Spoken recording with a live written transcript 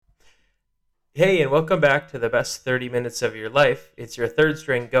Hey, and welcome back to the best 30 minutes of your life. It's your third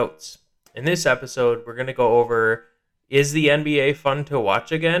string goats. In this episode, we're going to go over, is the NBA fun to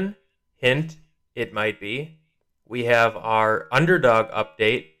watch again? Hint, it might be. We have our underdog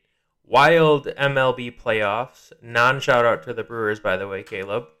update, wild MLB playoffs, non-shout out to the Brewers, by the way,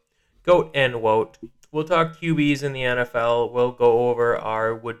 Caleb. Goat and Woat. We'll talk QBs in the NFL. We'll go over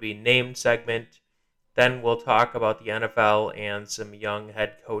our would-be named segment. Then we'll talk about the NFL and some young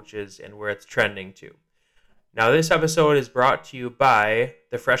head coaches and where it's trending to. Now, this episode is brought to you by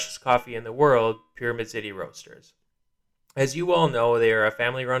the freshest coffee in the world, Pyramid City Roasters. As you all know, they are a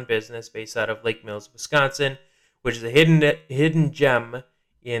family-run business based out of Lake Mills, Wisconsin, which is a hidden gem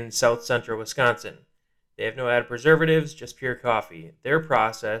in south central Wisconsin. They have no added preservatives, just pure coffee. Their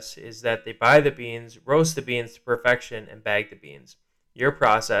process is that they buy the beans, roast the beans to perfection, and bag the beans. Your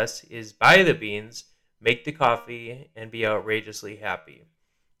process is buy the beans, make the coffee, and be outrageously happy.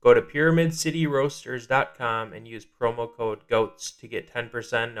 Go to pyramidcityroasters.com and use promo code GOATS to get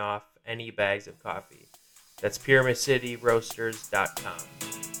 10% off any bags of coffee. That's pyramidcityroasters.com.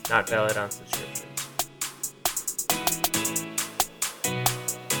 Not valid on subscriptions.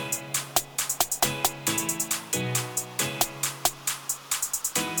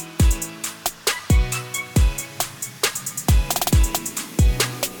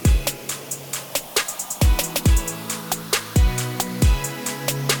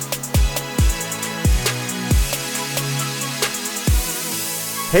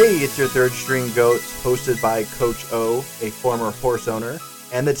 Hey, it's your third string goats, hosted by Coach O, a former horse owner,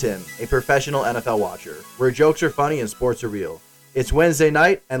 and the Tim, a professional NFL watcher, where jokes are funny and sports are real. It's Wednesday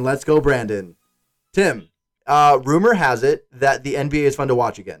night, and let's go, Brandon. Tim, rumor has it that the NBA is fun to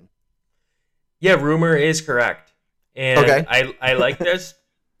watch again. Yeah, rumor is correct. And Okay. I like this.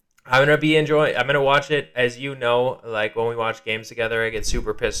 I'm gonna watch it. As you know, like when we watch games together, I get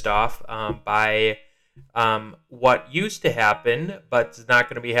super pissed off by what used to happen, but it's not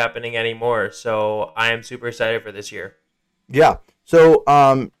going to be happening anymore. So I am super excited for this year. Yeah. So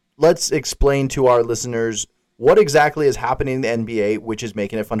let's explain to our listeners what exactly is happening in the NBA, which is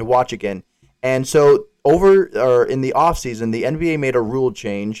making it fun to watch again. And so in the offseason, the NBA made a rule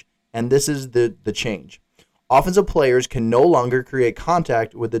change, and this is the change. Offensive players can no longer create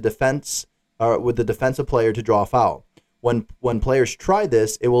contact with the defensive player to draw a foul. When players try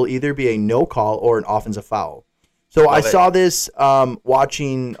this, it will either be a no call or an offensive foul. So I saw this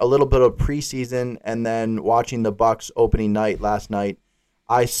watching a little bit of preseason and then watching the Bucks opening night last night.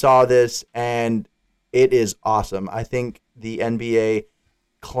 I saw this and it is awesome. I think the NBA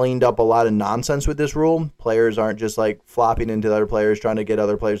cleaned up a lot of nonsense with this rule. Players aren't just like flopping into other players, trying to get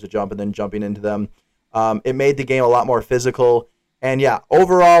other players to jump and then jumping into them. It made the game a lot more physical. And yeah,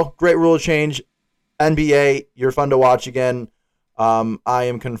 overall, great rule change. NBA, you're fun to watch again. I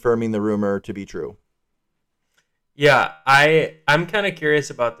am confirming the rumor to be true. Yeah, I'm kind of curious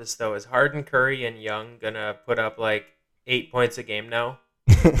about this though. Is Harden, Curry, and Young gonna put up like 8 points a game now?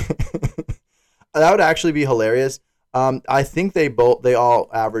 That would actually be hilarious. I think they all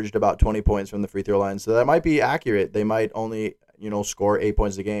averaged about 20 points from the free throw line, so that might be accurate. They might only score 8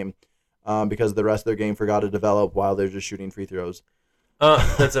 points a game because the rest of their game forgot to develop while they're just shooting free throws.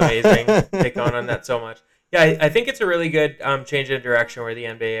 That's amazing. Take on that so much. Yeah, I think it's a really good change in direction where the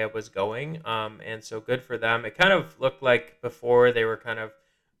NBA was going, and so good for them. It kind of looked like before they were kind of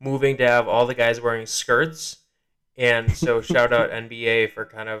moving to have all the guys wearing skirts, and so shout out NBA for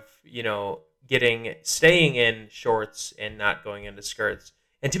kind of staying in shorts and not going into skirts.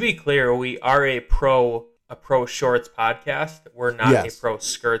 And to be clear, we are a pro shorts podcast. We're not a pro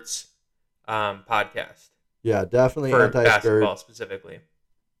skirts podcast. Yeah, definitely For anti-skirt. basketball specifically.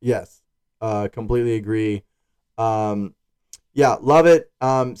 Yes, completely agree. Yeah, love it.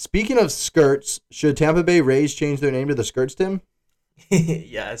 Speaking of skirts, should Tampa Bay Rays change their name to the Skirts, Tim?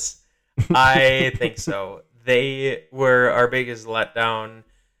 Yes, I think so. They were our biggest letdown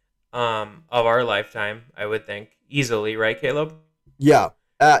of our lifetime, I would think. Easily, right, Caleb? Yeah,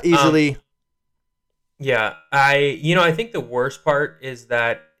 easily. Yeah, I think the worst part is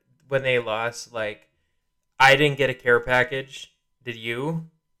that when they lost, like, I didn't get a care package. Did you?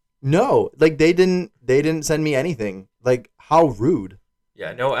 No, like they didn't send me anything. Like, how rude.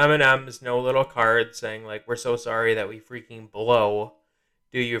 Yeah, no M&Ms, no little card saying like, we're so sorry that we freaking blow.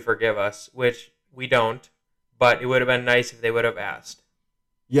 Do you forgive us? Which we don't, but it would have been nice if they would have asked.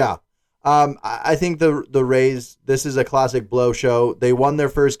 Yeah. I think the Rays, this is a classic blow show. They won their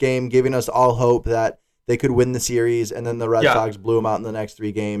first game, giving us all hope that they could win the series, and then the Red Sox blew them out in the next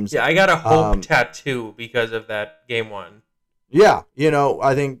 3 games. Yeah, I got a hope tattoo because of that game 1. Yeah,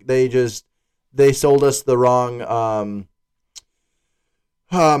 I think they sold us the wrong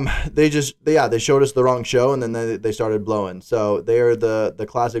They showed us the wrong show, and then they started blowing. So they are the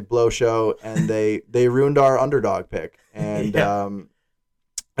classic blow show, and they ruined our underdog pick, and Yeah.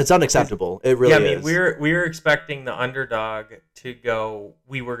 it's unacceptable. It really Yeah, I mean, is. we were expecting the underdog to go.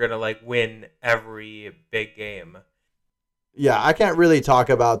 We were gonna like win every big game. Yeah, I can't really talk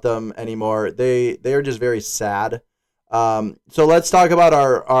about them anymore. They are just very sad. So let's talk about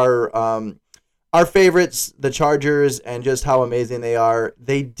our favorites, the Chargers, and just how amazing they are.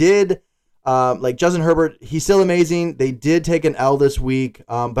 They did, like Justin Herbert, he's still amazing. They did take an L this week,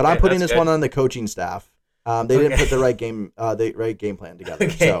 but I'm Okay, putting that's this one good. on the coaching staff. They didn't put the right game plan together.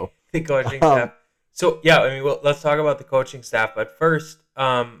 Okay, So, the coaching um, staff. So yeah, I mean, well, let's talk about the coaching staff. But first,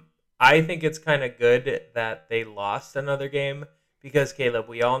 I think it's kind of good that they lost another game because Caleb,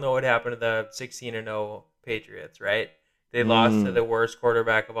 we all know what happened to the 16-0 Patriots, right? They lost to mm, the worst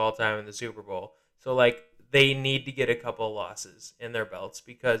quarterback of all time in the Super Bowl. So like they need to get a couple losses in their belts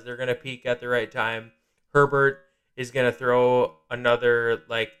because they're gonna peak at the right time. Herbert is gonna throw another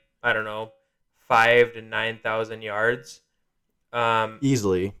like I don't know 5 to 9,000 yards.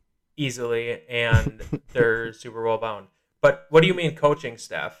 easily. Easily, and they're Super Bowl bound. But what do you mean coaching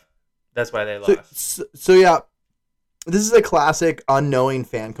staff? That's why they So, lost. so yeah, this is a classic unknowing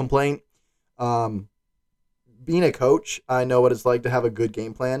fan complaint. Um, Being a coach, I know what it's like to have a good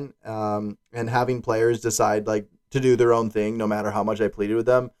game plan, and having players decide like to do their own thing, no matter how much I pleaded with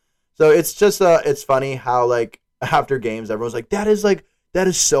them. So it's just it's funny how like after games, everyone's like that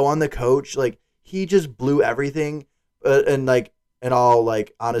is so on the coach. Like he just blew everything, and like in all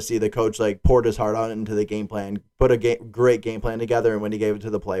like honesty, the coach like poured his heart out into the game plan, put a great game plan together, and when he gave it to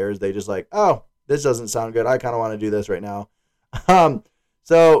the players, they just like, oh, this doesn't sound good. I kind of want to do this right now. Um,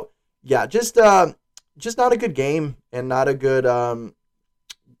 so yeah, just not a good game and not a good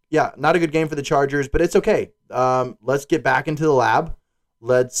not a good game for the Chargers, but it's okay. Let's get back into the lab.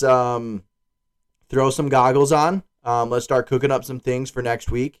 Let's throw some goggles on. Let's start cooking up some things for next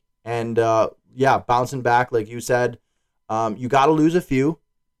week. And bouncing back, like you said, you got to lose a few.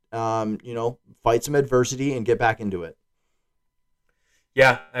 Fight some adversity and get back into it.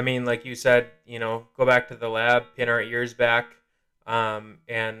 Yeah, I mean, like you said, go back to the lab, pin our ears back,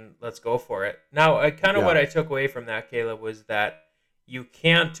 and let's go for it. Now, kind of Yeah. what I took away from that, Caleb, was that you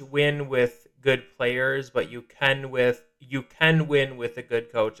can't win with good players, but you can win with a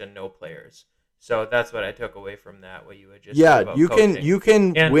good coach and no players. So that's what I took away from that. What you had just said Yeah, about you coaching,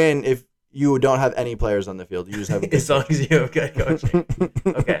 can and win if you don't have any players on the field. You just have a good as long coach. as you have good coaching.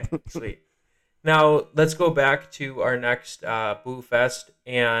 Okay, sweet. Now let's go back to our next Boo Fest,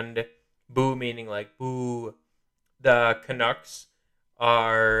 and Boo meaning like boo. The Canucks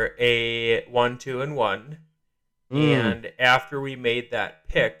are a 1-2-1, Mm. and after we made that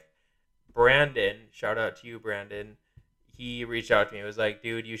pick, Brandon, shout out to you, Brandon. He reached out to me. He was like,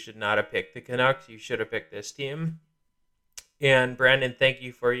 "Dude, you should not have picked the Canucks. You should have picked this team." And Brandon, thank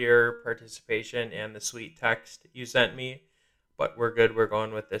you for your participation and the sweet text you sent me. But we're good. We're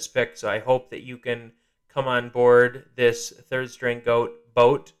going with this pick. So I hope that you can come on board this third string goat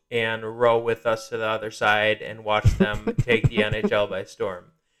boat and row with us to the other side and watch them take the NHL by storm.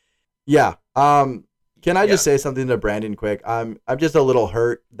 Yeah. Can I Yeah. just say something to Brandon quick? I'm just a little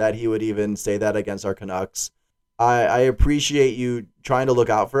hurt that he would even say that against our Canucks. I appreciate you trying to look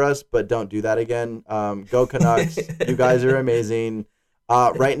out for us, but don't do that again. Go Canucks. You guys are amazing.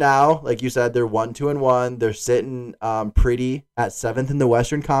 Right now, like you said, they're 1-2-1. They're sitting pretty at seventh in the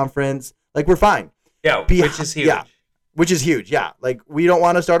Western Conference. Like we're fine. Yeah, Be- which is huge. yeah. Which is huge. Yeah. Like we don't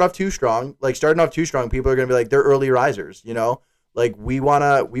want to start off too strong. Like starting off too strong, people are gonna be like they're early risers, you know? Like we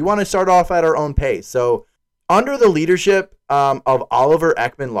wanna start off at our own pace. So under the leadership of Oliver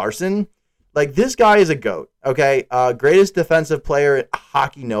Ekman Larson, like this guy is a goat. Okay. Greatest defensive player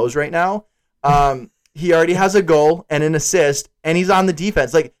hockey knows right now. He already has a goal and an assist, and he's on the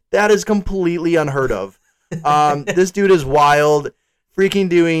defense. Like that is completely unheard of. This dude is wild, freaking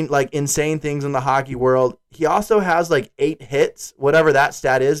doing like insane things in the hockey world. He also has like 8 hits, whatever that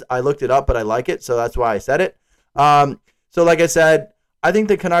stat is. I looked it up, but I like it, so that's why I said it. So like I said, I think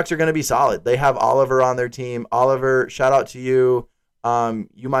the Canucks are going to be solid. They have Oliver on their team. Oliver, shout out to you.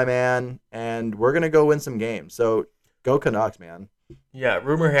 You my man, and we're going to go win some games. So go Canucks, man. Yeah,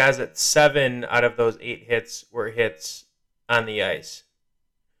 rumor has it 7 out of those 8 hits were hits on the ice.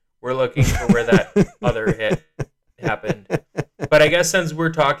 We're looking for where that other hit happened. But I guess since we're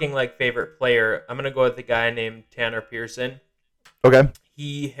talking like favorite player, I'm going to go with the guy named Tanner Pearson. Okay.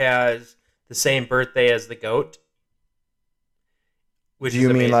 He has the same birthday as the GOAT, which Do is you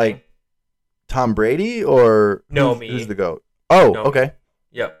amazing. mean like Tom Brady or No, who's, me. who's the GOAT? Oh, No. okay.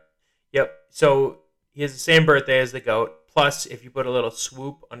 Yep. So he has the same birthday as the GOAT. plus, if you put a little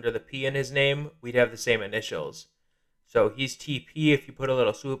swoop under the P in his name, we'd have the same initials. So he's TP. If you put a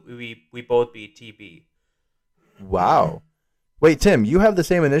little swoop, we both be TB. Wow. Wait, Tim, you have the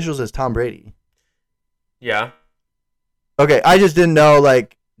same initials as Tom Brady. Yeah. Okay, I just didn't know,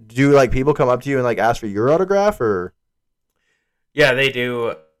 like, do, like, people come up to you and, like, ask for your autograph, or? Yeah, they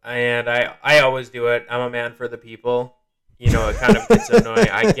do. And I always do it. I'm a man for the people. You know, it kind of gets annoying.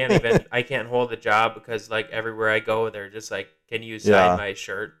 I can't hold the job because, like, everywhere I go, they're just like, can you sign my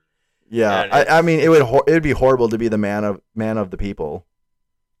shirt? Yeah, I mean, it would be horrible to be the man of the people.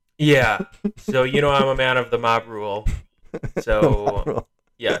 Yeah. So, you know, I'm a man of the mob rule. So,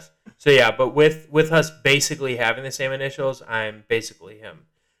 yes. So, yeah, but with us basically having the same initials, I'm basically him.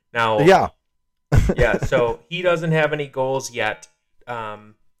 Now, yeah. Yeah, so he doesn't have any goals yet.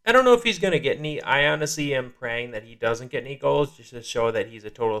 I don't know if he's going to get any. I honestly am praying that he doesn't get any goals just to show that he's a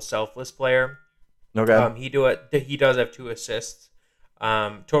total selfless player. Okay. He does have 2 assists.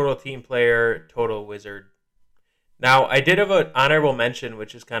 Total team player, total wizard. Now, I did have an honorable mention,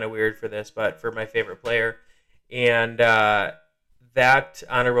 which is kind of weird for this, but for my favorite player. And that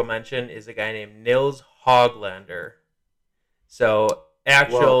honorable mention is a guy named Nils Hoglander. So,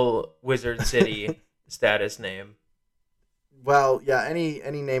 actual Wizard City status name. Well, yeah, any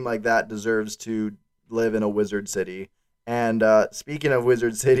name like that deserves to live in a Wizard City. And speaking of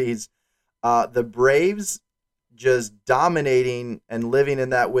Wizard Cities, the Braves just dominating and living in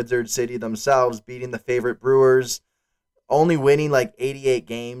that Wizard City themselves, beating the favorite Brewers, only winning like 88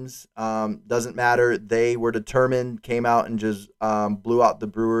 games. Doesn't matter. They were determined, came out and just blew out the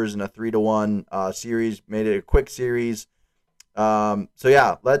Brewers in a 3-1 series, made it a quick series. So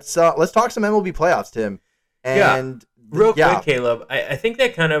yeah, let's talk some MLB playoffs, Tim. And real quick, Caleb, I think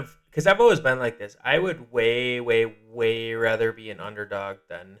that kind of, because I've always been like this, I would way, way, way rather be an underdog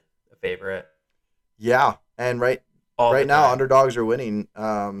than a favorite. Yeah, and right now underdogs are winning.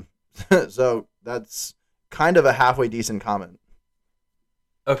 So that's kind of a halfway decent comment.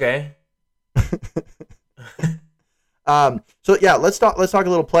 Okay. So yeah, let's talk a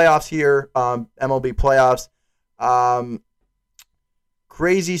little playoffs here. MLB playoffs.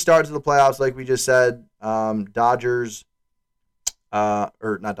 Crazy start to the playoffs, like we just said. Dodgers,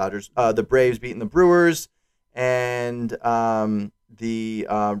 or not Dodgers. The Braves beating the Brewers, and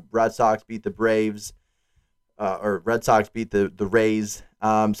the Red Sox beat the Braves. Or Red Sox beat the Rays.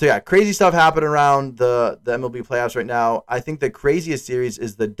 So yeah, crazy stuff happening around the MLB playoffs right now. I think the craziest series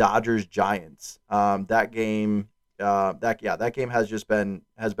is the Dodgers Giants. That game has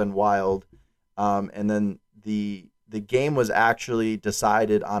been wild. And then the game was actually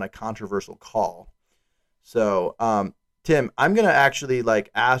decided on a controversial call. So Tim, I'm gonna actually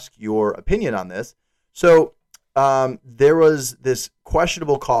ask your opinion on this. So there was this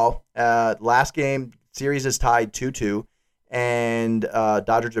questionable call. Last game. Series is tied 2-2, and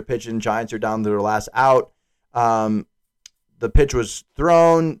Dodgers are pitching. Giants are down to their last out. The pitch was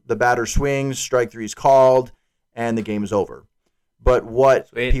thrown. The batter swings. Strike 3 is called, and the game is over. But what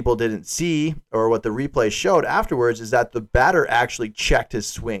people didn't see, or what the replay showed afterwards, is that the batter actually checked his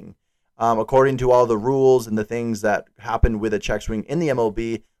swing. According to all the rules and the things that happen with a check swing in the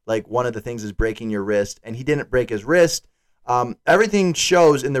MLB, like one of the things is breaking your wrist, and he didn't break his wrist. Everything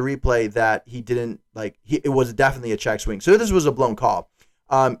shows in the replay that he didn't it was definitely a check swing. So this was a blown call.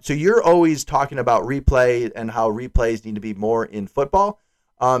 So you're always talking about replay and how replays need to be more in football.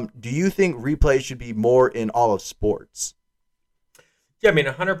 Do you think replays should be more in all of sports? Yeah, I mean,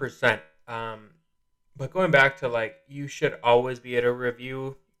 100%. But going back to you should always be able to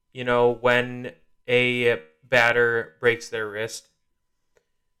review, when a batter breaks their wrist.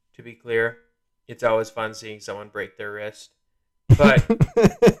 To be clear, it's always fun seeing someone break their wrist. But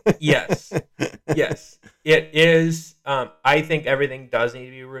yes, it is. I think everything does need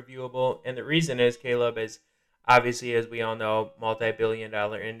to be reviewable. And the reason is, Caleb, is obviously, as we all know,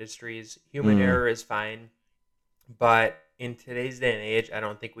 multi-billion-dollar industries, human error is fine. But in today's day and age, I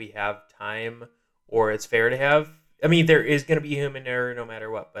don't think we have time, or it's fair to have. I mean, there is going to be human error no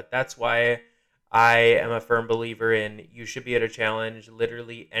matter what. But that's why I am a firm believer in you should be able to challenge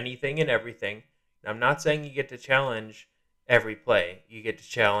literally anything and everything. I'm not saying you get to challenge every play. You get to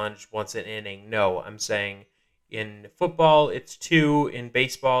challenge once an inning. No, I'm saying in football, it's 2. In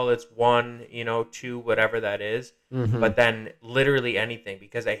baseball, it's 1, 2, whatever that is. Mm-hmm. But then literally anything,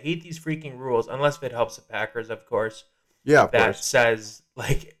 because I hate these freaking rules, unless if it helps the Packers, of course. Yeah, of that course. Says,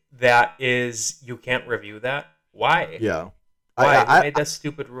 that is, you can't review that. Why? Yeah. Why? I made that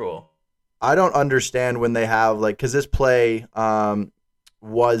stupid rule. I don't understand when they have, because this play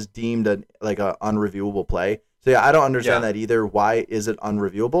was deemed a unreviewable play. So yeah, I don't understand that either. Why is it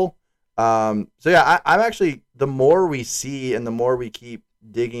unreviewable? So yeah, I'm actually, the more we see and the more we keep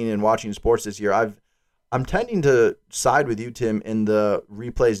digging and watching sports this year, I'm tending to side with you, Tim, in the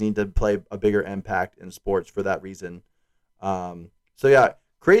replays need to play a bigger impact in sports for that reason. So yeah,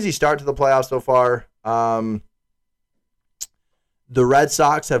 crazy start to the playoffs so far. The Red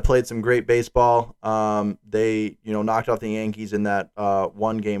Sox have played some great baseball. They, knocked off the Yankees in that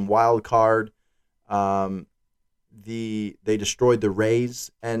one game wild card. They destroyed the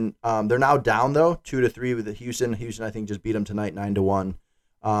Rays, and they're now down though 2-3 with Houston. Houston, I think, just beat them tonight 9-1.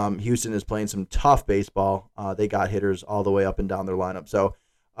 Houston is playing some tough baseball. They got hitters all the way up and down their lineup. So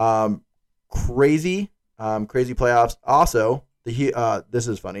crazy playoffs. Also, this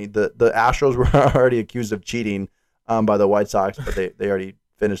is funny. The Astros were already accused of cheating by the White Sox, but they already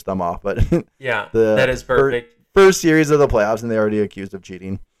finished them off. But yeah, that is perfect. First series of the playoffs, and they're already accused of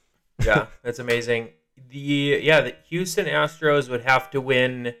cheating. Yeah, that's amazing. The Houston Astros would have to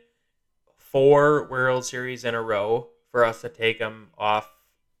win 4 World Series in a row for us to take them off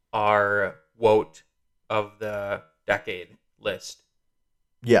our WOT of the decade list.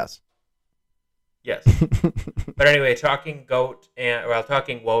 Yes. But anyway, talking WOT,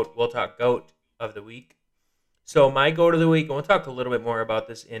 we'll talk GOAT of the week. So my GOAT of the week, and we'll talk a little bit more about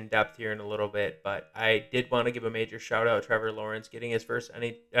this in depth here in a little bit, but I did want to give a major shout out to Trevor Lawrence getting his first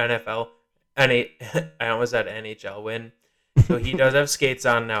I almost said NHL win. So he does have skates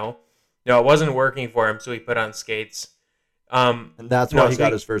on now. No, it wasn't working for him, so he put on skates. And that's why he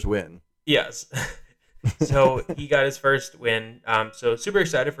got his first win. Yes. So he got his first win. So super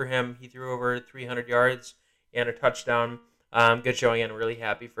excited for him. He threw over 300 yards and a touchdown. Good showing, and really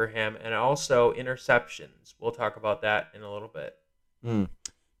happy for him. And also interceptions. We'll talk about that in a little bit.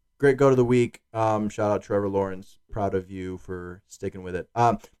 Great go to the week. Shout out Trevor Lawrence. Proud of you for sticking with it.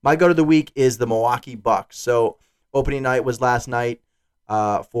 My go to the week is the Milwaukee Bucks. So opening night was last night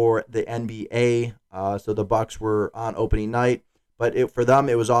for the NBA. So the Bucks were on opening night, but for them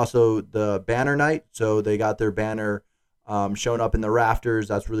it was also the banner night. So they got their banner shown up in the rafters.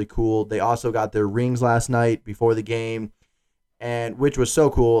 That's really cool. They also got their rings last night before the game, and which was so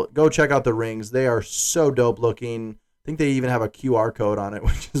cool. Go check out the rings. They are so dope looking. I think they even have a QR code on it,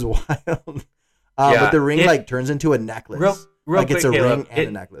 which is wild. But the ring turns into a necklace. Real quick, it's a Caleb, ring and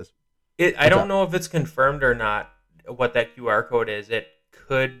a necklace. I don't know if it's confirmed or not what that QR code is. It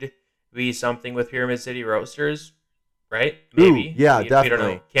could be something with Pyramid City Roasters, right? Maybe. Ooh, yeah, definitely. We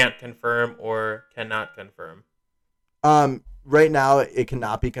don't know. Can't confirm or cannot confirm. Right now it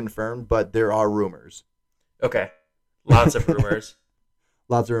cannot be confirmed, but there are rumors. Okay. Lots of rumors.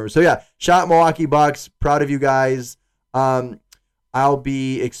 Lots of rumors. So yeah, shout out Milwaukee Bucks. Proud of you guys. I'll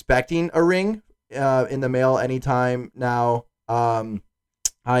be expecting a ring in the mail anytime now. I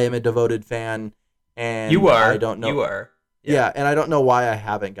am a devoted fan, and you are. I don't know. You are. Yeah, and I don't know why I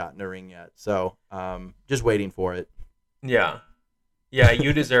haven't gotten a ring yet. So, just waiting for it. Yeah,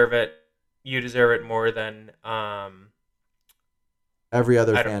 you deserve it. You deserve it more than every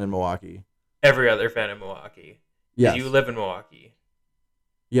other fan in Milwaukee. Every other fan in Milwaukee. Yes. You live in Milwaukee.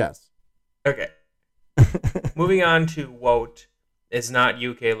 Yes. Okay. Moving on to WOT. It's not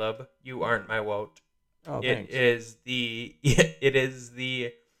you, Caleb. You aren't my WOT. Oh, thanks. It is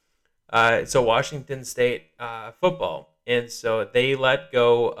the Washington State football. And so they let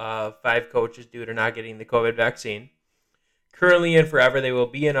go of 5 coaches due to not getting the COVID vaccine. Currently and forever, they will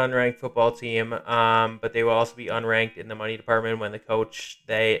be an unranked football team, but they will also be unranked in the money department when the coach,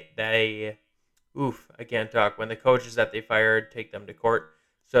 I can't talk. When the coaches that they fired take them to court.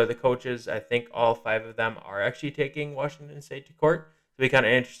 So the coaches, I think all 5 of them are actually taking Washington State to court. It'll be kind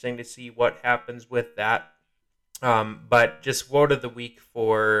of interesting to see what happens with that. But just word of the week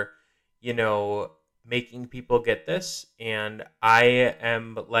for, making people get this. And I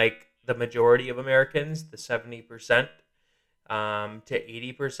am like the majority of Americans, the 70% to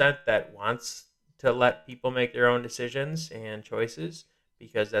 80% that wants to let people make their own decisions and choices,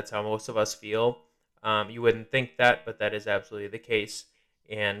 because that's how most of us feel. You wouldn't think that, but that is absolutely the case.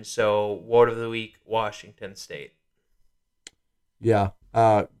 And so, word of the week, Washington State. Yeah,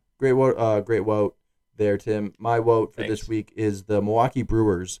 great vote there, Tim. My vote for this week is the Milwaukee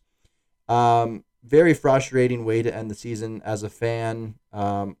Brewers. Very frustrating way to end the season as a fan.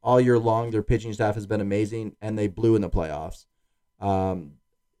 All year long, their pitching staff has been amazing, and they blew in the playoffs.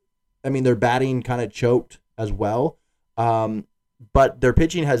 Their batting kind of choked as well, but their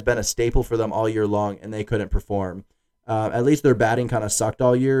pitching has been a staple for them all year long, and they couldn't perform. At least their batting kind of sucked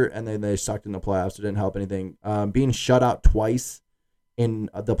all year, and then they sucked in the playoffs. It didn't help anything. Being shut out twice in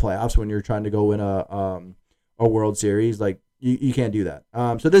the playoffs when you're trying to go win a World Series, like you can't do that.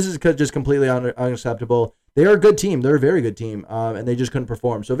 So this is just completely unacceptable. they are a good team. They're a very good team, and they just couldn't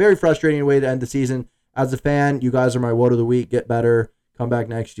perform. So very frustrating way to end the season. As a fan, you guys are my woe of the week. Get better, come back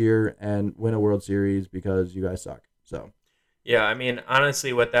next year, and win a World Series because you guys suck. So, Yeah, I mean,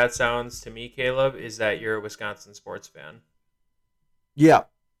 honestly, what that sounds to me, Caleb, is that you're a Wisconsin sports fan. yeah.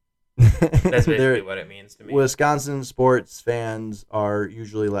 That's basically what it means to me. Wisconsin sports fans are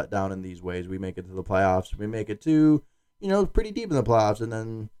usually let down in these ways. We make it to the playoffs. We make it to, pretty deep in the playoffs, and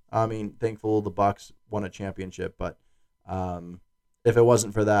then thankful the Bucks won a championship. But if it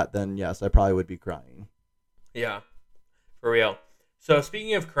wasn't for that, then yes, I probably would be crying. Yeah, for real. So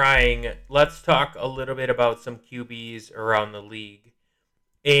speaking of crying, let's talk a little bit about some QBs around the league,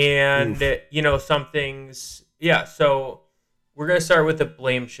 and some things. Yeah, so. We're going to start with the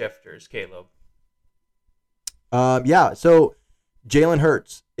blame shifters, Caleb. So Jalen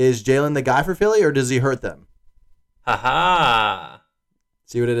Hurts. Is Jalen the guy for Philly, or does he hurt them? Ha-ha.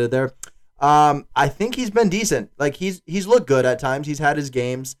 See what I did there? I think he's been decent. Like, he's looked good at times. He's had his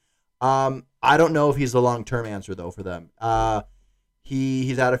games. I don't know if he's the long-term answer, though, for them.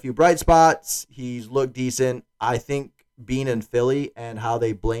 He's had a few bright spots. He's looked decent. I think being in Philly and how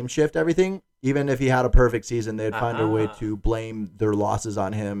they blame shift everything, even if he had a perfect season, they'd find a way to blame their losses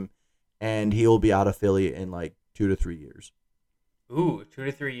on him, and he will be out of Philly in like 2 to 3 years. Ooh, 2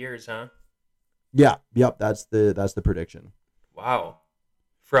 to 3 years, huh? Yeah, yep, that's the prediction. Wow.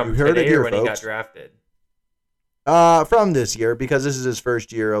 From today or when he got drafted? From this year, because this is his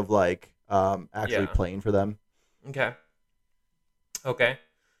first year of actually playing for them. Okay.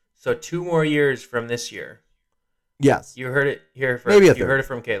 So 2 more years from this year. Yes. You heard it here first. Maybe a third. You heard it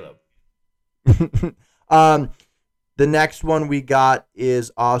from Caleb. The next one we got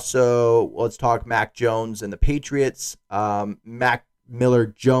is also, let's talk Mac Jones and the Patriots. Mac Miller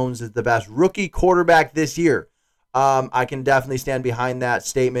Jones is the best rookie quarterback this year. I can definitely stand behind that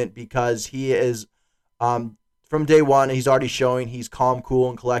statement because he is, from day one, he's already showing he's calm, cool,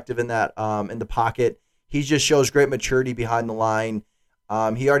 and collective in that in the pocket. He just shows great maturity behind the line.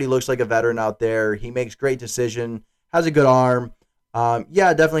 He already looks like a veteran out there. He makes great decisions, has a good arm.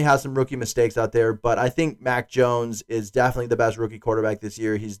 Definitely has some rookie mistakes out there, but I think Mac Jones is definitely the best rookie quarterback this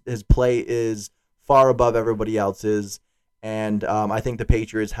year. His play is far above everybody else's, and I think the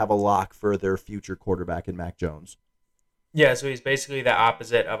Patriots have a lock for their future quarterback in Mac Jones. Yeah, so he's basically the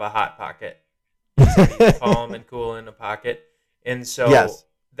opposite of a hot pocket. He's calm and cool in a pocket, and so yes.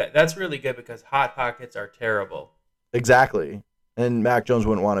 That's really good because hot pockets are terrible. Exactly, and Mac Jones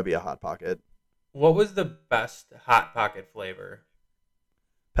wouldn't want to be a hot pocket. What was the best hot pocket flavor?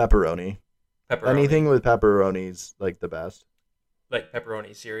 Pepperoni. Anything with pepperoni's like the best. Like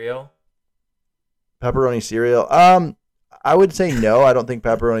pepperoni cereal? Pepperoni cereal? I would say no. I don't think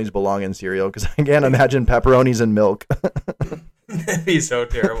pepperonis belong in cereal because I can't imagine pepperonis in milk. That'd be so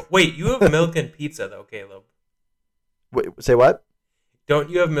terrible. Wait, you have milk and pizza though, Caleb. Wait, say what? Don't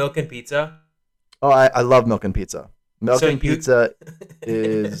you have milk and pizza? Oh, I love milk and pizza. Pizza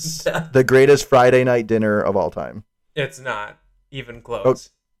is the greatest Friday night dinner of all time. It's not even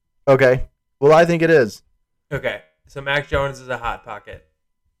close. Okay. Well, I think it is. Okay. So Mac Jones is a hot pocket.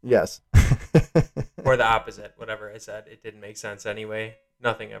 Yes. Or the opposite, whatever I said. It didn't make sense anyway.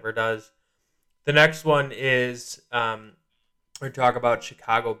 Nothing ever does. The next one is we talk about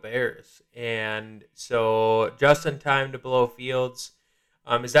Chicago Bears. And so just in time to blow Fields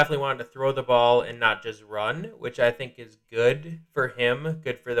is definitely wanting to throw the ball and not just run, which I think is good for him,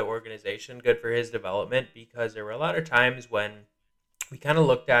 good for the organization, good for his development, because there were a lot of times when we kind of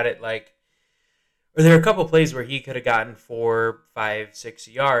looked at it like, or there were a couple plays where he could have gotten 4, 5, 6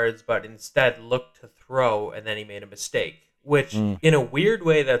 yards, but instead looked to throw, and then he made a mistake, which in a weird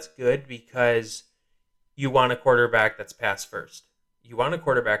way that's good because you want a quarterback that's pass first. You want a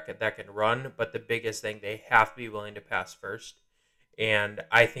quarterback that can run, but the biggest thing, they have to be willing to pass first. And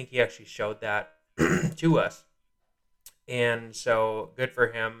I think he actually showed that to us. And so good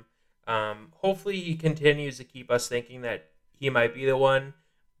for him. Hopefully he continues to keep us thinking that he might be the one,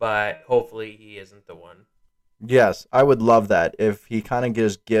 but hopefully he isn't the one. Yes, I would love that. If he kind of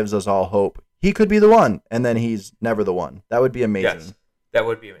just gives us all hope, he could be the one, and then he's never the one. That would be amazing. Yes, that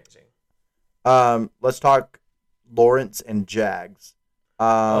would be amazing. Let's talk Lawrence and Jags.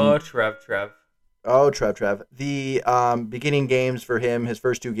 Trev. Oh, Trev. The beginning games for him, his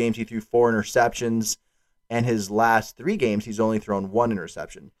first 2 games, he threw 4 interceptions, and his last 3 games, he's only thrown 1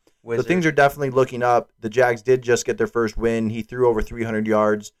 interception. So things are definitely looking up. The Jags did just get their first win. He threw over 300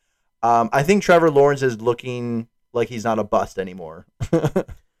 yards. I think Trevor Lawrence is looking like he's not a bust anymore.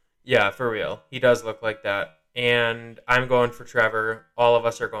 Yeah, for real. He does look like that. And I'm going for Trevor. All of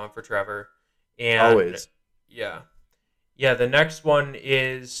us are going for Trevor. And always. Yeah. Yeah, the next one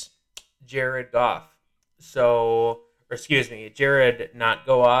is Jared Goff. So, or excuse me, Jared not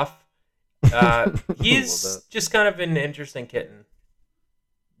go off. A little He's bit. just kind of an interesting kitten.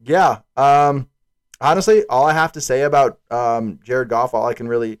 Yeah. Honestly, all I have to say about Jared Goff,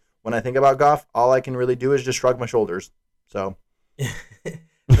 when I think about Goff, all I can really do is just shrug my shoulders. So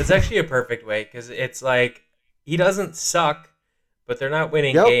That's actually a perfect way because it's like he doesn't suck, but they're not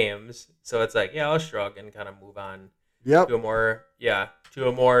winning yep, games. So it's like, yeah, I'll shrug and kind of move on yep, to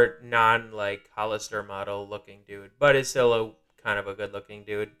a more non like Hollister model looking dude, but is still a kind of a good looking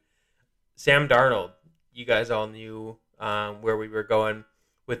dude. Sam Darnold, you guys all knew where we were going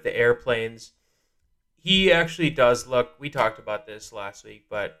with the airplanes. He actually does look. We talked about this last week,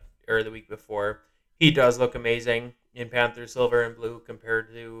 but or the week before. He does look amazing in Panther silver and blue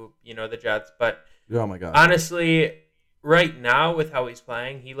compared to the Jets. But oh my god, honestly, right now with how he's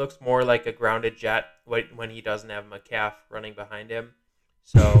playing, he looks more like a grounded Jet when he doesn't have McCaff running behind him.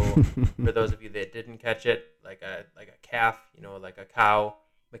 So for those of you that didn't catch it, like a calf, like a cow,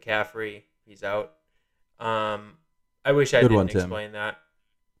 McCaffrey, he's out. I wish I good one, didn't Tim. explain that,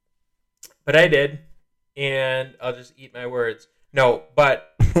 but I did, and I'll just eat my words. No,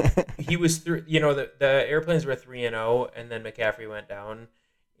 but he was through. The airplanes were 3-0, and then McCaffrey went down,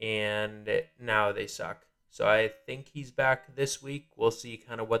 and now they suck. So I think he's back this week. We'll see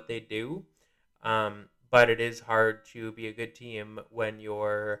kind of what they do. But it is hard to be a good team when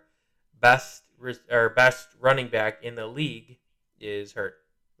your best running back in the league is hurt,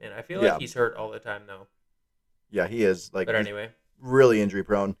 and I feel like Yeah, he's hurt all the time though. yeah, he is like But he's anyway, really injury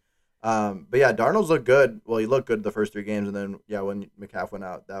prone. But yeah, Darnold's looked good. Well, he looked good the first 3 games, and then yeah, when McCaff went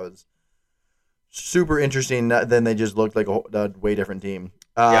out, that was super interesting. Then they just looked like a way different team.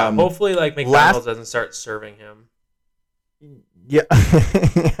 yeah. Hopefully, like McDonald's Last, doesn't start serving him. yeah.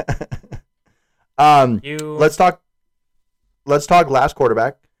 You Let's talk. Let's talk last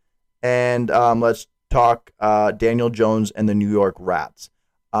quarterback, and let's talk Daniel Jones and the New York Rats.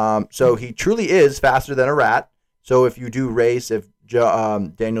 So he truly is faster than a rat. So if you do race, if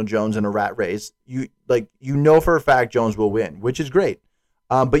Daniel Jones in a rat race, you know for a fact Jones will win, which is great.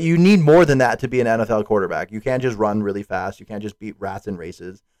 But you need more than that to be an NFL quarterback. You can't just run really fast. You can't just beat rats in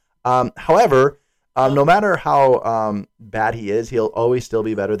races. However, no matter how bad he is, he'll always still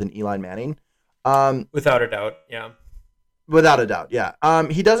be better than Eli Manning. without a doubt, yeah. Without a doubt, yeah.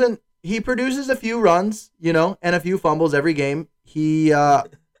 He doesn't. He produces a few runs, and a few fumbles every game.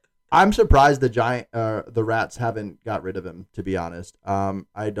 I'm surprised the Rats haven't got rid of him. To be honest,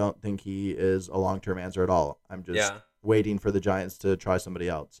 I don't think he is a long-term answer at all. I'm just Yeah. waiting for the Giants to try somebody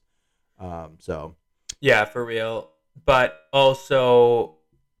else. So Yeah, for real. But also,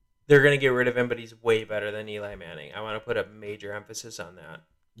 they're going to get rid of him, but he's way better than Eli Manning. I want to put a major emphasis on that.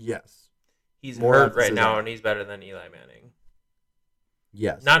 yes, He's more hurt right emphasis now, on and he's better than Eli Manning.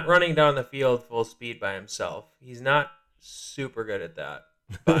 yes. Not running down the field full speed by himself. He's not super good at that.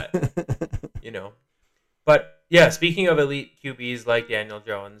 But, you know. But, yeah, speaking of elite QBs like Daniel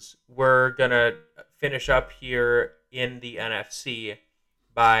Jones, we're going to finish up here in the NFC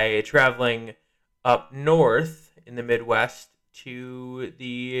by traveling up north in the Midwest to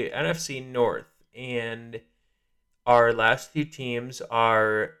the NFC North. And our last 2 teams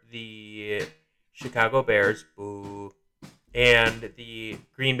are the Chicago Bears, boo, and the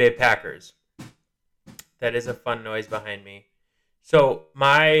Green Bay Packers. That is a fun noise behind me. So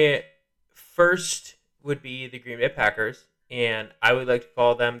my first would be the Green Bay Packers, and I would like to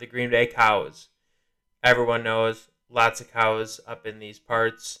call them the Green Bay Cows. Everyone knows lots of cows up in these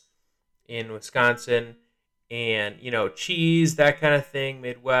parts in Wisconsin, and cheese, that kind of thing.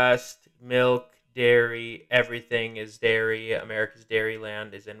 Midwest, milk, dairy, everything is dairy. America's dairy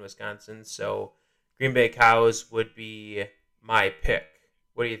land is in Wisconsin, so Green Bay Cows would be my pick.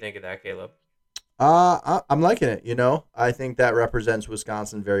 What do you think of that, Caleb? I'm liking it. I think that represents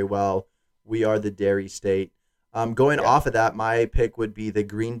Wisconsin very well. We are the dairy state. Going Yeah. off of that, my pick would be the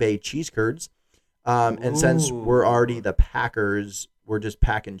Green Bay Cheese Curds. And since we're already Ooh. the Packers, we're just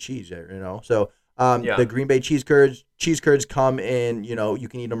packing cheese there. So Yeah. the Green Bay cheese curds come in. You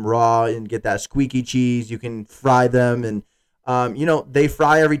can eat them raw and get that squeaky cheese. You can fry them, and they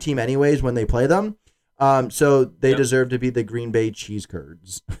fry every team anyways when they play them. So they Yep. deserve to be the Green Bay Cheese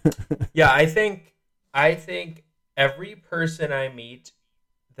Curds. Yeah, I think every person I meet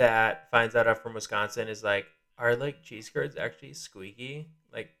that finds out I'm from Wisconsin is like, are like cheese curds actually squeaky?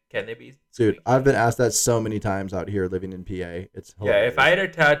 Like, can they be Dude, I've squeaky? been asked that so many times out here living in PA. It's Yeah, if I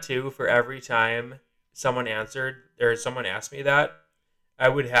hilarious. had a tattoo for every time someone answered or someone asked me that, I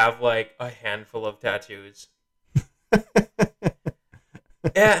would have like a handful of tattoos.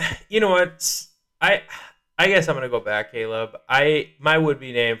 Yeah, you know what? I I guess I'm gonna go back, Caleb. My would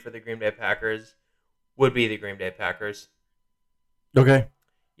be name for the Green Bay Packers would be the Green Bay Packers. Okay.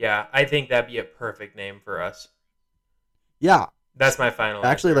 Yeah, I think that'd be a perfect name for us. Yeah. That's my final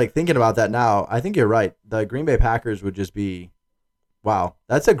Actually, answer. like thinking about that now, I think you're right. The Green Bay Packers would just be, wow,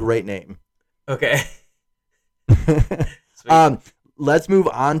 that's a great name. Okay. Sweet. Let's move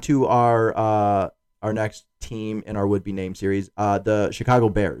on to our next team in our would-be name series, the Chicago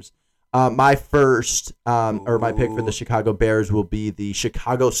Bears. My first or my pick for the Ooh. Chicago Bears will be the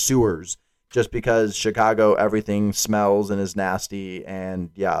Chicago Sewers, just because Chicago everything smells and is nasty, and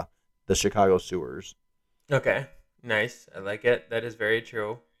yeah, the Chicago Sewers. Okay. Nice. I like it. That is very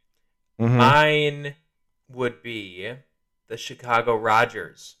true. Mm-hmm. Mine would be the Chicago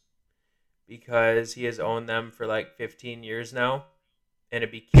Rogers because he has owned them for like 15 years now. And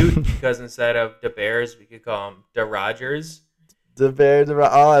it'd be cute because instead of the Bears, we could call them the Rogers. The Bears. Oh,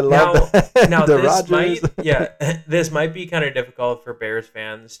 I love that. Now The this Rogers. this might be kind of difficult for Bears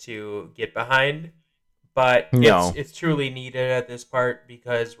fans to get behind, but No. it's truly needed at this part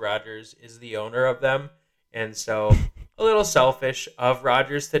because Rogers is the owner of them, and so a little selfish of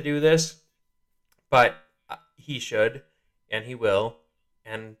Rogers to do this, but he should, and he will,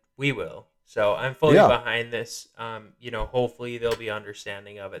 and we will. So I'm fully Yeah. behind this. Hopefully they'll be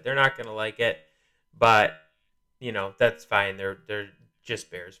understanding of it. They're not gonna like it, but that's fine. They're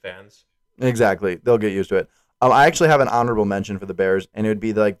just Bears fans. Exactly. They'll get used to it. I actually have an honorable mention for the Bears, and it would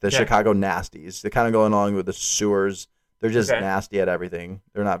be like the Okay. Chicago Nasties. They're kind of going along with the Sewers. They're just Okay. nasty at everything.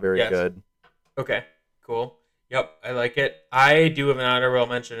 They're not very Yes. good. Okay, cool. Yep, I like it. I do have an honorable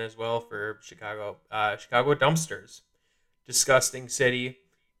mention as well for Chicago. Chicago Dumpsters. Disgusting city,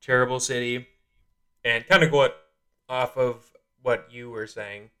 terrible city, and kind of going off of what you were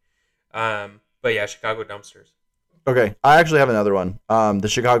saying. But yeah, Chicago Dumpsters. Okay, I actually have another one. The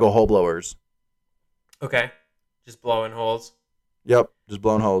Chicago Hole Blowers. Okay, just blowing holes. Yep, just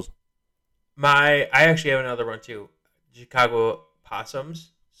blowing holes. I actually have another one too. Chicago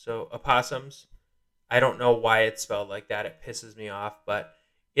Possums. So opossums. I don't know why it's spelled like that. It pisses me off, but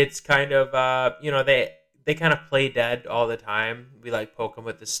it's kind of they kind of play dead all the time. We like poke them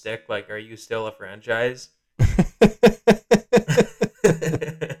with the stick. Like, are you still a franchise?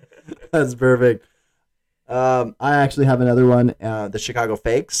 That's perfect. I actually have another one. The Chicago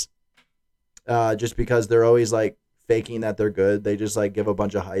Fakes. Just because they're always like faking that they're good. They just like give a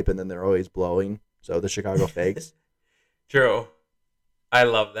bunch of hype and then they're always blowing. So the Chicago Fakes. True. I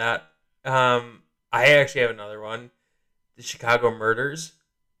love that. I actually have another one. The Chicago Murders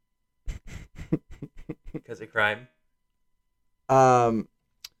because of crime. I'm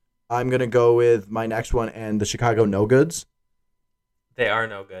gonna go with my next one and the Chicago No Goods. They are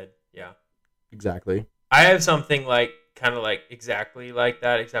no good. Yeah. Exactly. I have something like kind of like exactly like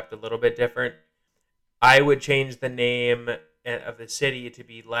that, except a little bit different. I would change the name of the city to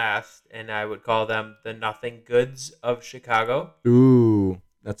be last, and I would call them the Nothing Goods of Chicago. Ooh,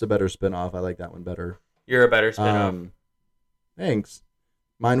 that's a better spinoff. I like that one better. You're a better spin-off. Thanks.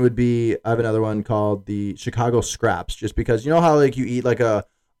 Mine would be, I have another one called the Chicago Scraps, just because you know how like you eat like a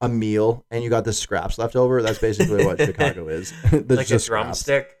meal and you got the scraps left over? That's basically what Chicago is. That's Like a just scraps.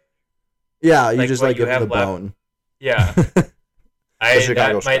 drumstick. Yeah, you Like just what like you give them have the left. bone. Yeah. Chicago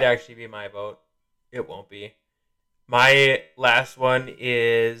That might scrap. actually be my vote. It won't be. My last one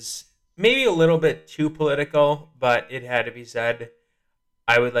is maybe a little bit too political, but it had to be said.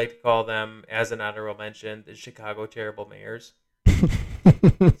 I would like to call them, as an honorable mention, the Chicago Terrible Mayors.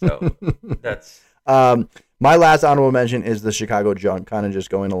 So that's My last honorable mention is the Chicago Junk, kind of just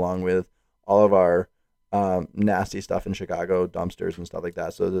going along with all of our nasty stuff in Chicago, dumpsters and stuff like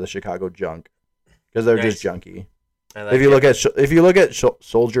that. So the Chicago Junk, because they're just Nice. junky. I like If you it. look at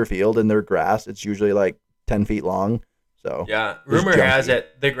Soldier Field and their grass, it's usually like 10 feet long. So Yeah, it's rumor has junky.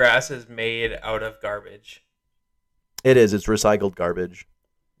 it the grass is made out of garbage. It is. It's recycled garbage.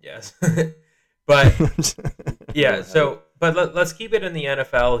 Yes, but yeah. So, but let's keep it in the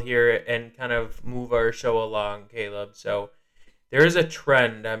NFL here and kind of move our show along, Caleb. So there is a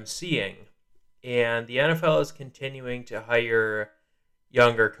trend I'm seeing, and the NFL is continuing to hire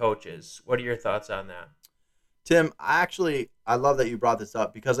younger coaches. What are your thoughts on that? Tim, I love that you brought this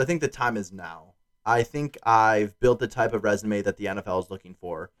up because I think the time is now. I think I've built the type of resume that the NFL is looking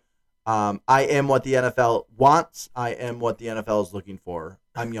for. I am what the NFL wants. I am what the NFL is looking for.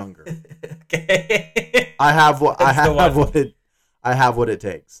 I'm younger. Okay. I have what That's the one. I have what it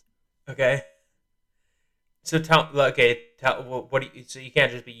takes. Okay. So tell what do you, so you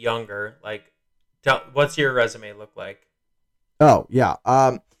can't just be younger. Like, what's your resume look like? Oh yeah.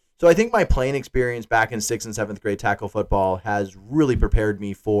 So I think my playing experience back in 6th and 7th grade tackle football has really prepared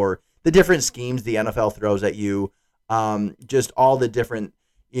me for the different schemes the NFL throws at you. Just all the different,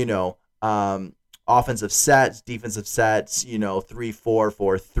 all offensive sets, defensive sets,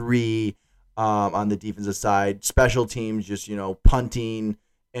 3-4-4-3 on the defensive side, special teams, just, punting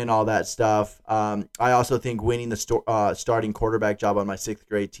and all that stuff. I also think winning the starting quarterback job on my 6th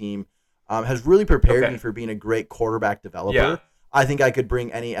grade team has really prepared me for being a great quarterback developer. Yeah. I think I could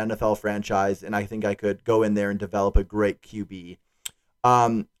bring any NFL franchise, and I think I could go in there and develop a great QB.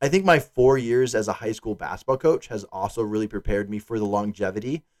 I think my 4 years as a high school basketball coach has also really prepared me for the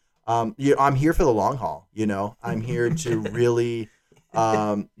longevity. I'm here for the long haul. I'm here to really,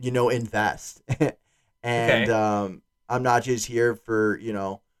 invest, and I'm not just here for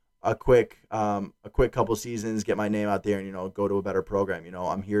a quick couple seasons, get my name out there, and go to a better program.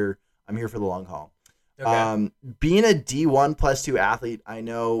 I'm here for the long haul. Okay. Being a D1 plus 2 athlete, I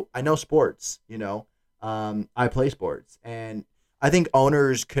know sports. I play sports, and I think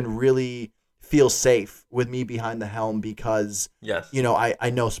owners can really feel safe with me behind the helm because,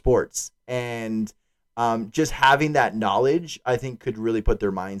 I know sports, and just having that knowledge, I think, could really put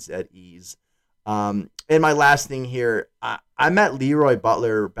their minds at ease. And my last thing here, I met Leroy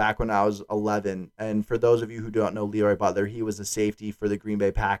Butler back when I was 11, and for those of you who don't know Leroy Butler, he was a safety for the Green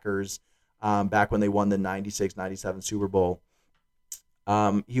Bay Packers back when they won the 96-97 Super Bowl.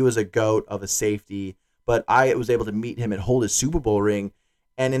 He was a GOAT of a safety, but I was able to meet him and hold his Super Bowl ring.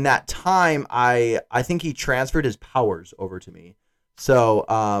 And in that time, I think he transferred his powers over to me. So,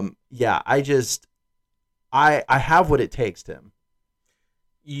 I have what it takes, Tim.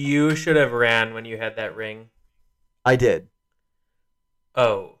 You should have ran when you had that ring. I did.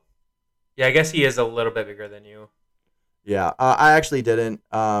 Oh. Yeah, I guess he is a little bit bigger than you. Yeah, I actually didn't.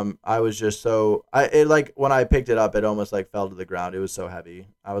 I was just when I picked it up, it almost fell to the ground. It was so heavy.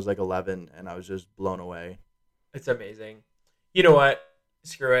 I was 11, and I was just blown away. It's amazing. You know what?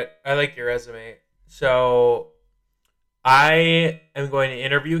 Screw it. I like your resume. So I am going to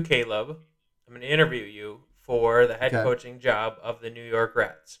interview Caleb. I'm going to interview you for the head coaching job of the New York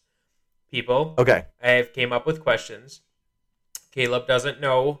Rats. People, okay. I have came up with questions. Caleb doesn't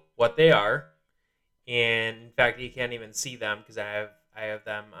know what they are. And in fact, he can't even see them because I have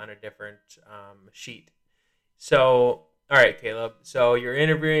them on a different sheet. So, all right, Caleb. So you're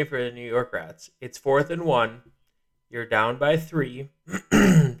interviewing for the New York Rats. It's 4th and 1. You're down by 3.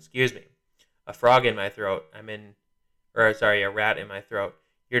 Excuse me. A frog in my throat. A rat in my throat.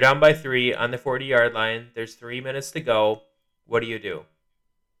 You're down by 3 on the 40-yard line. There's 3 minutes to go. What do?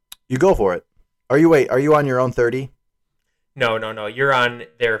 You go for it. Are you on your own 30? No. You're on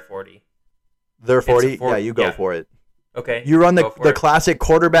their 40. Their 40? Yeah, you go for it. Okay. You run the classic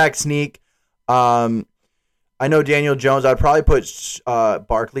quarterback sneak. I know Daniel Jones. I'd probably put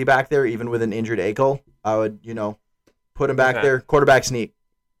Barkley back there, even with an injured ankle. I would, put him back there. Quarterback sneak.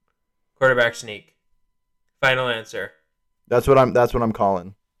 Quarterback sneak. Final answer. That's what I'm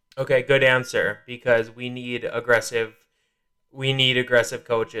calling. Okay, good answer, because we need aggressive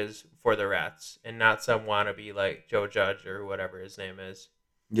coaches for the Rats and not some wannabe like Joe Judge or whatever his name is.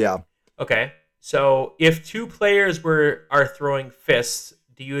 Yeah. Okay. So if 2 players are throwing fists,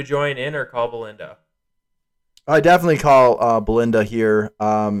 do you join in or call Belinda? I definitely call Belinda here.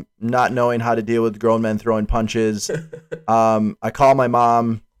 Not knowing how to deal with grown men throwing punches. I call my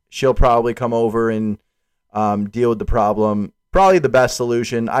mom. She'll probably come over and deal with the problem. Probably the best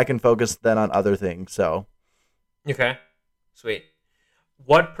solution. I can focus then on other things. So. Okay. Sweet.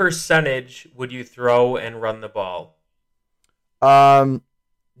 What percentage would you throw and run the ball?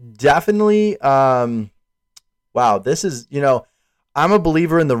 Definitely. Wow, this is, I'm a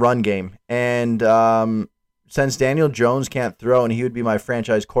believer in the run game. And since Daniel Jones can't throw and he would be my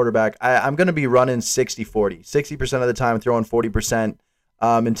franchise quarterback, I'm going to be running 60-40. 60% of the time throwing 40%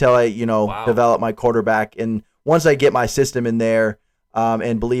 until I, develop my quarterback. And once I get my system in there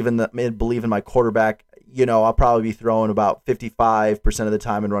and believe in my quarterback, I'll probably be throwing about 55% of the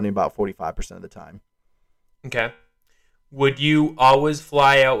time and running about 45% of the time. Okay. Would you always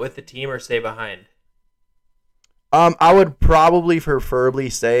fly out with the team or stay behind? I would probably preferably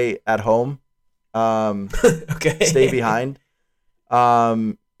stay at home. Okay. Stay behind.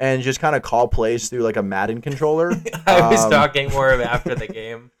 And just kind of call plays through a Madden controller. I was talking more of after the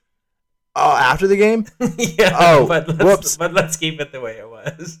game. Oh, after the game? Yeah. Oh, whoops. But let's keep it the way it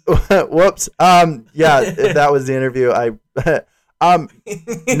was. Whoops. Yeah, if that was the interview.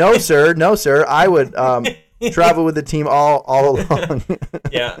 No, sir. I would travel with the team all along.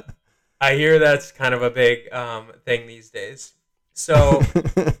 Yeah. I hear that's kind of a big thing these days. So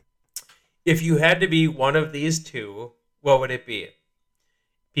if you had to be one of these 2, what would it be?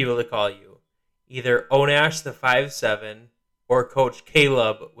 People to call you. Either Onash the 5'7" or Coach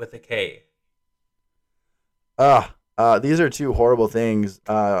Caleb with a K. These are two horrible things.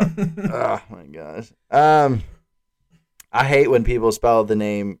 Oh my gosh. I hate when people spell the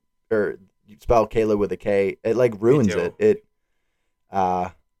name or spell Caleb with a K. It like ruins it.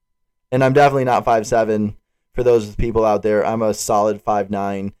 And I'm definitely not 5'7". For those people out there, I'm a solid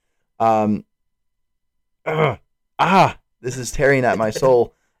 5'9". This is tearing at my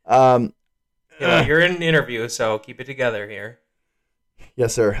soul. You're in an interview, so keep it together here.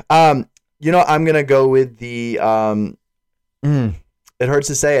 Yes, sir. I'm gonna go with the it hurts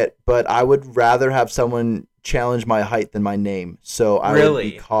to say it, but I would rather have someone challenge my height than my name. So I would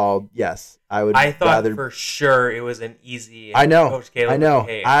be called. Yes, I would. I thought for sure it was an easy. I know. Coach Caleb, I know.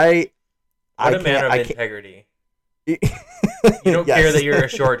 What a man of integrity. You don't care that you're a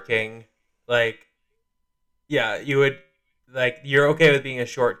short king. Like, yeah, you would. Like, you're okay with being a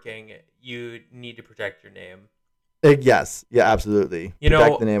short king. You need to protect your name. Yes. Yeah, absolutely.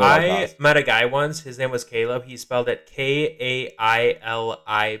 Protect the name I met a guy once. His name was Caleb. He spelled it Kailib.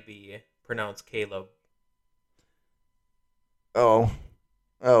 Pronounced Caleb. Oh,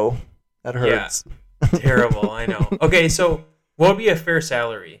 that hurts. Yeah. Terrible, I know. Okay, so what would be a fair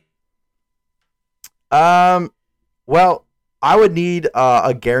salary? Well, I would need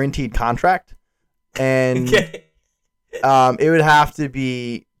a guaranteed contract, and okay. It would have to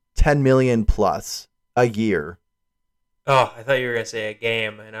be 10 million plus a year. Oh, I thought you were gonna say a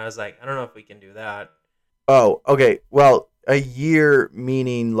game, and I was like, I don't know if we can do that. Oh, okay. Well, a year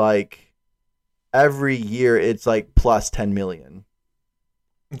meaning like every year it's like plus 10 million.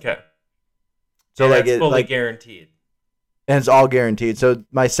 Okay. So and like it's fully like guaranteed. And it's all guaranteed. So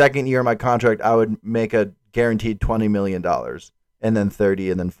my second year of my contract, I would make a guaranteed $20 million, and then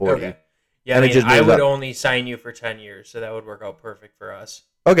 30, and then 40. Okay. Yeah, and I would only sign you for 10 years, so that would work out perfect for us.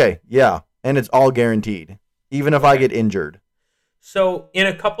 Okay, yeah. And it's all guaranteed, even if I get injured. So, in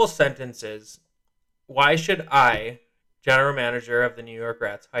a couple sentences, why should I, general manager of the New York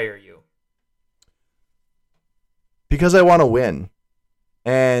Rats, hire you? Because I want to win.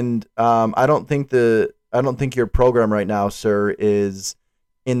 And I don't think your program right now, sir, has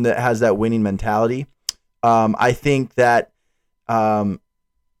that winning mentality. I think that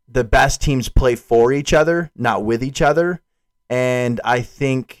the best teams play for each other, not with each other. And I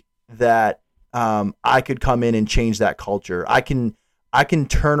think that I could come in and change that culture. I can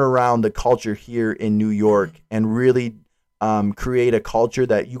turn around the culture here in New York and really create a culture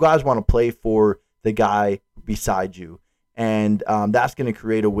that you guys want to play for the guy beside you. And that's going to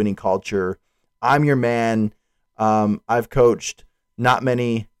create a winning culture. I'm your man. I've coached not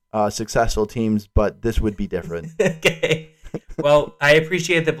many successful teams, but this would be different. Okay. Well, I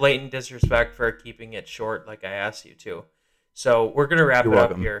appreciate the blatant disrespect for keeping it short like I asked you to. So we're going to wrap it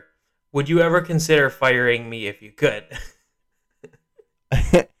up here. Would you ever consider firing me if you could?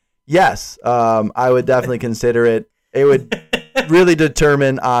 Yes, I would definitely consider it. It would really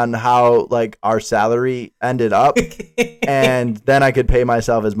determine on how like our salary ended up, and then I could pay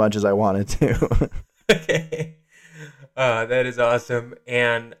myself as much as I wanted to. Okay. That is awesome,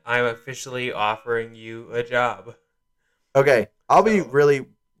 and I'm officially offering you a job. Okay, I'm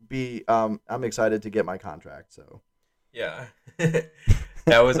excited to get my contract, so. Yeah.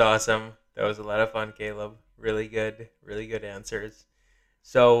 That was awesome. That was a lot of fun, Caleb. Really good answers.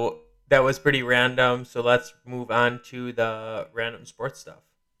 So that was pretty random, so let's move on to the random sports stuff.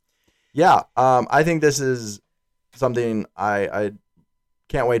 Yeah, I think this is something I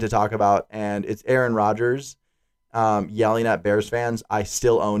can't wait to talk about, and it's Aaron Rodgers yelling at Bears fans, "I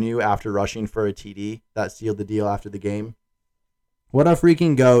still own you," after rushing for a TD that sealed the deal after the game. What a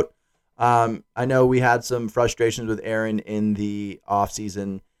freaking GOAT. I know we had some frustrations with Aaron in the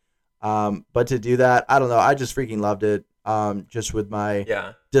offseason, but to do that, I don't know. I just freaking loved it. Just with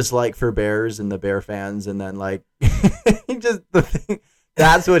my dislike for Bears and the Bear fans, and then like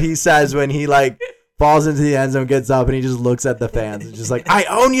that's what he says when he like falls into the end zone, gets up, and he just looks at the fans and just like, "I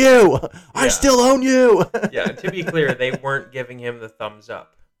own you. I still own you." Yeah. To be clear, they weren't giving him the thumbs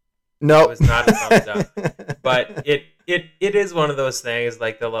up. No, it was not a thumbs up. But it is one of those things,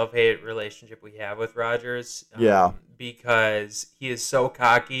 like the love-hate relationship we have with Rodgers. Because he is so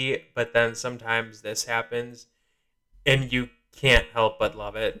cocky, but then sometimes this happens, and you can't help but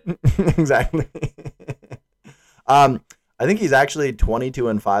love it. Exactly. I think he's actually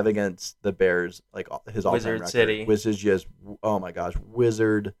 22-5 against the Bears, like his all-time Wizard record. City, which is just, oh my gosh,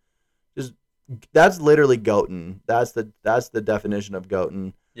 Wizard. Just that's literally goatin'. That's the definition of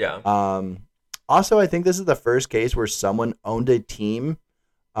goatin'. Yeah. Also, I think this is the first case where someone owned a team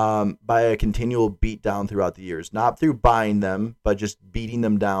by a continual beat down throughout the years, not through buying them, but just beating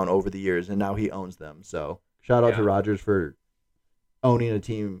them down over the years, and now he owns them. So shout out to Rodgers for owning a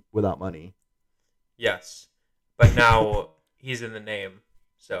team without money. Yes. but now he's in the name.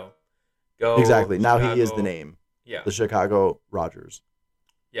 So go Exactly. Now Chicago. he is the name. Yeah. The Chicago Rodgers.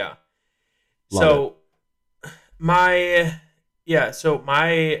 Yeah. Love my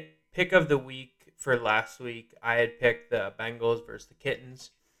pick of the week for last week, I had picked the Bengals versus the Kittens.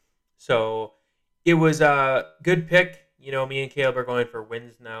 So it was a good pick. You know, me and Caleb are going for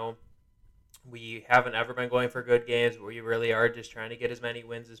wins now. We haven't ever been going for good games. We really are just trying to get as many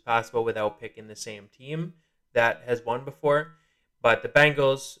wins as possible without picking the same team that has won before. But the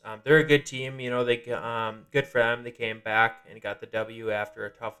Bengals, they're a good team. You know, they good for them. They came back and got the W after a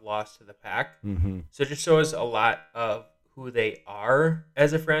tough loss to the Pack. Mm-hmm. So it just shows a lot of who they are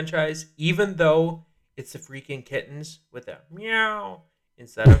as a franchise, even though it's the freaking Kittens with the meow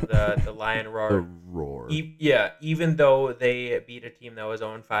instead of the lion roar. The roar. Even though they beat a team that was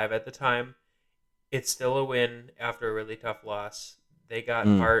 0-5 at the time, it's still a win after a really tough loss. They got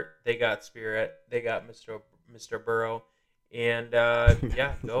heart, they got spirit, they got Mr. Burrow, and go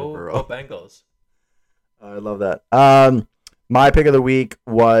Bengals. I love that. My pick of the week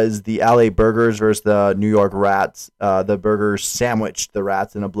was the LA Burgers versus the New York Rats. The Burgers sandwiched the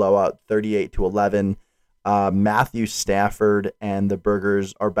Rats in a blowout, 38-11. Matthew Stafford and the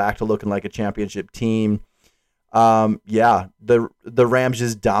Burgers are back to looking like a championship team. The Rams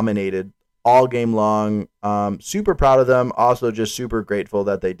just dominated all game long. Super proud of them. Also just super grateful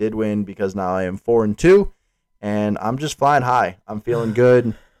that they did win because now I am 4-2 and I'm just flying high. I'm feeling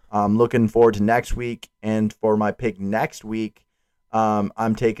good. I'm looking forward to next week. And for my pick next week,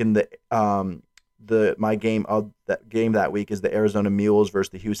 I'm taking my game that week is the Arizona Mules versus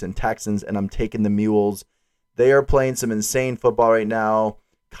the Houston Texans, and I'm taking the Mules. They are playing some insane football right now.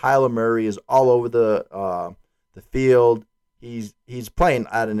 Kyler Murray is all over the field. He's playing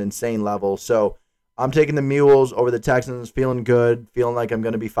at an insane level. So I'm taking the Mules over the Texans. Feeling good. Feeling like I'm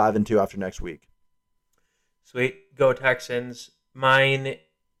going to be 5-2 after next week. Sweet, go Texans. Mine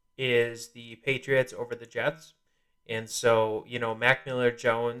is the Patriots over the Jets. And so, you know, Mac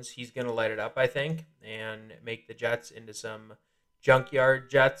Miller-Jones, he's going to light it up, I think, and make the Jets into some junkyard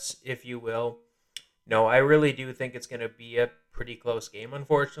Jets, if you will. No, I really do think it's going to be a pretty close game,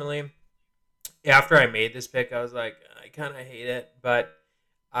 unfortunately. After I made this pick, I was like, I kind of hate it, but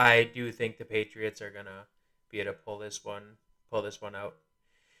I do think the Patriots are going to be able to pull this one out.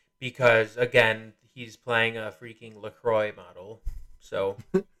 Because, again, he's playing a freaking LaCroix model. So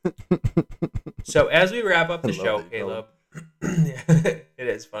as we wrap up the show, Caleb, it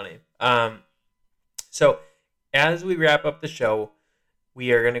is funny. So as we wrap up the show,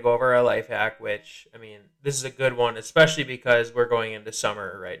 we are going to go over our life hack, which, I mean, this is a good one, especially because we're going into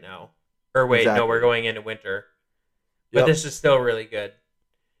summer right now. Or wait, Exactly. No, we're going into winter. But Yep. This is still really good.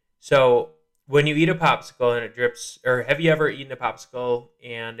 So when you eat a popsicle and it drips, or have you ever eaten a popsicle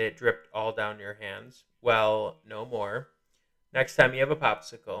and it dripped all down your hands? Well, no more. Next time you have a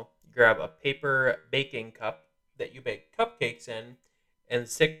popsicle, grab a paper baking cup that you bake cupcakes in and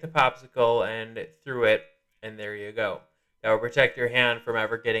stick the popsicle and through it, and there you go. That will protect your hand from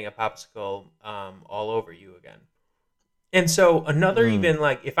ever getting a popsicle all over you again. And so another even,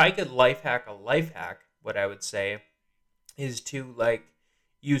 like, if I could life hack a life hack, what I would say is to, like,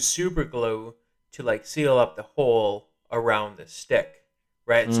 use super glue to, like, seal up the hole around the stick.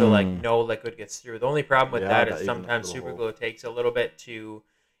 Right, so like no liquid gets through. The only problem with that is sometimes super glue takes a little bit to,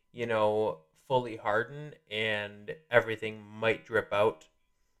 you know, fully harden, and everything might drip out.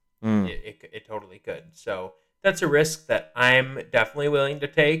 It totally could. So that's a risk that I'm definitely willing to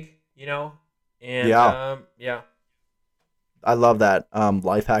take. You know, and yeah. I love that.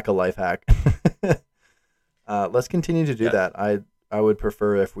 Life hack a life hack. Let's continue to do that. I would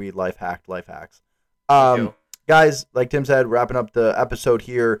prefer if we life hacked life hacks. Guys, like Tim said, wrapping up the episode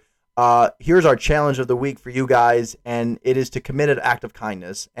here. Here's our challenge of the week for you guys, and it is to commit an act of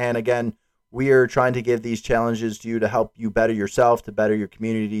kindness. And again, we are trying to give these challenges to you to help you better yourself, to better your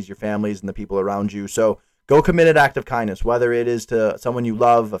communities, your families, and the people around you. So go commit an act of kindness, whether it is to someone you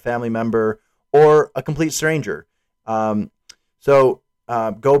love, a family member, or a complete stranger. Go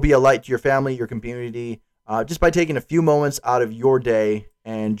be a light to your family, your community, just by taking a few moments out of your day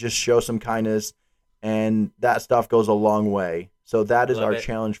and just show some kindness. And that stuff goes a long way. So that is our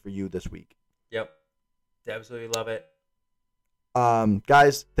challenge for you this week. Yep. Absolutely love it.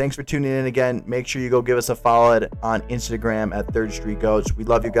 Guys, thanks for tuning in again. Make sure you go give us a follow on Instagram at 3rd Street Goats. We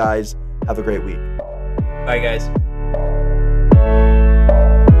love you guys. Have a great week. Bye, guys.